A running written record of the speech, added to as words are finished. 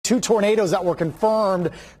2 tornadoes that were confirmed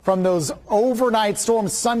from those overnight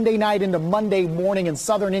storms Sunday night into Monday morning in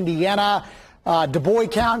southern Indiana. Du Bois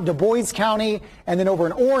County, and then over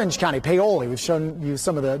in Orange County, Paoli. We've shown you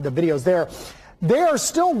some of the videos there. They are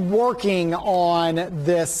still working on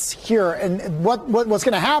this here, and what's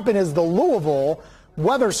going to happen is the Louisville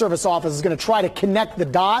Weather Service office is going to try to connect the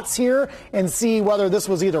dots here and see whether this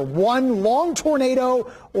was either one long tornado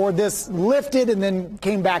or this lifted and then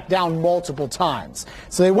came back down multiple times.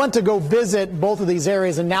 So they went to go visit both of these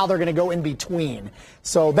areas, and now they're going to go in between.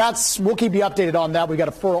 So we'll keep you updated on that. We got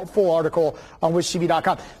a full article on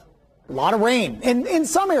WishTV.com. A lot of rain in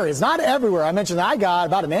some areas, not everywhere. I mentioned I got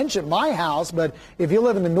about an inch at my house, but if you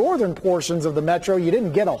live in the northern portions of the metro, you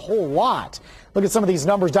didn't get a whole lot. Look at some of these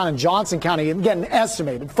numbers down in Johnson County. Again,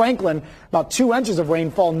 estimated. Franklin, about 2 inches of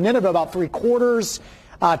rainfall. Nineveh, about 3/4.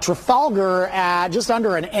 Trafalgar at just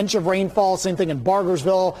under an inch of rainfall. Same thing in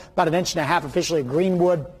Bargersville, about an inch and a half officially at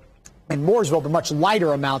Greenwood. And Mooresville, but much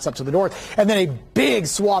lighter amounts up to the north. And then a big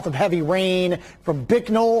swath of heavy rain from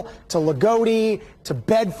Bicknell to Lagodi to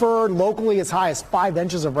Bedford, locally as high as 5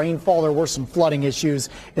 inches of rainfall. There were some flooding issues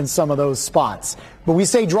in some of those spots. But we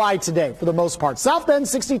stay dry today for the most part. South Bend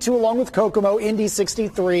 62 along with Kokomo, Indy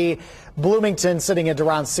 63, Bloomington sitting at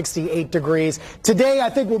around 68 degrees. Today I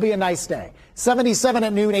think will be a nice day. 77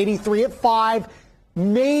 at noon, 83 at 5.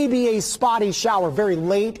 Maybe a spotty shower very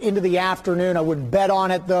late into the afternoon. I wouldn't bet on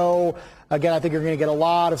it, though. Again, I think you're going to get a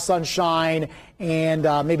lot of sunshine and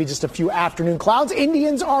maybe just a few afternoon clouds.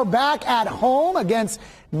 Indians are back at home against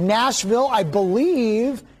Nashville. I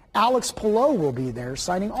believe Alex Pillow will be there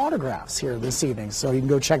signing autographs here this evening, so you can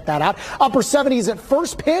go check that out. Upper 70s at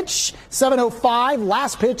first pitch, 7:05.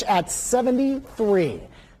 Last pitch at 73.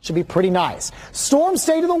 Should be pretty nice. Storms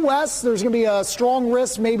stay to the west. There's going to be a strong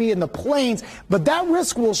risk maybe in the plains, but that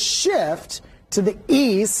risk will shift to the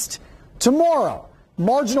east tomorrow.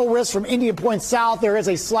 Marginal risk from Indian Point south. There is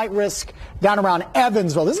a slight risk down around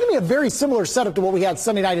Evansville. This is going to be a very similar setup to what we had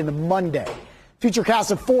Sunday night into Monday. Futurecast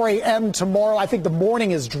at 4 a.m. tomorrow. I think the morning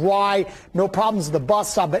is dry. No problems at the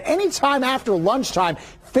bus stop. But anytime after lunchtime,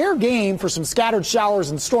 fair game for some scattered showers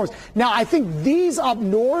and storms. Now, I think these up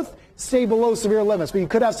north stay below severe limits, but you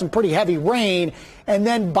could have some pretty heavy rain. And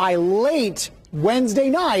then by late Wednesday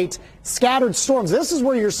night, scattered storms. This is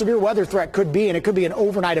where your severe weather threat could be, and it could be an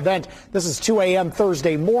overnight event. This is 2 a.m.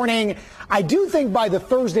 Thursday morning. I do think by the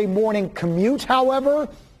Thursday morning commute, however,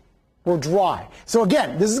 we're dry. So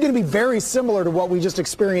again, this is going to be very similar to what we just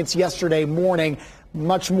experienced yesterday morning.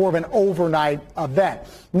 Much more of an overnight event.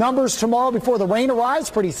 Numbers tomorrow before the rain arrives,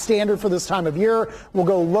 pretty standard for this time of year. We'll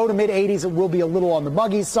go low to mid 80s. It will be a little on the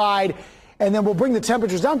muggy side. And then we'll bring the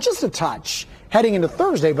temperatures down just a touch heading into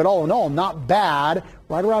Thursday. But all in all, not bad.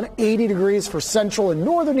 Right around 80 degrees for central and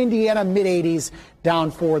northern Indiana, mid 80s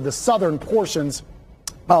down for the southern portions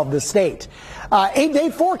of the state.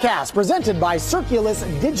 8-day forecast presented by Circulus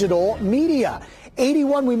Digital Media.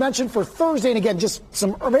 81 we mentioned for Thursday, and again, just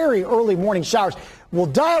some very early morning showers. We'll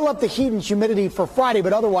dial up the heat and humidity for Friday,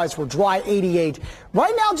 but otherwise we're dry, 88.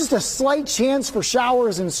 Right now, just a slight chance for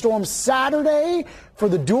showers and storms Saturday for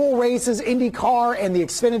the dual races, IndyCar and the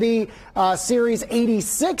Xfinity Series,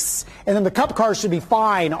 86. And then the Cup cars should be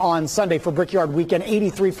fine on Sunday for Brickyard Weekend,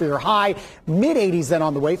 83 for your high. Mid-80s then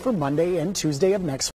on the way for Monday and Tuesday of next week.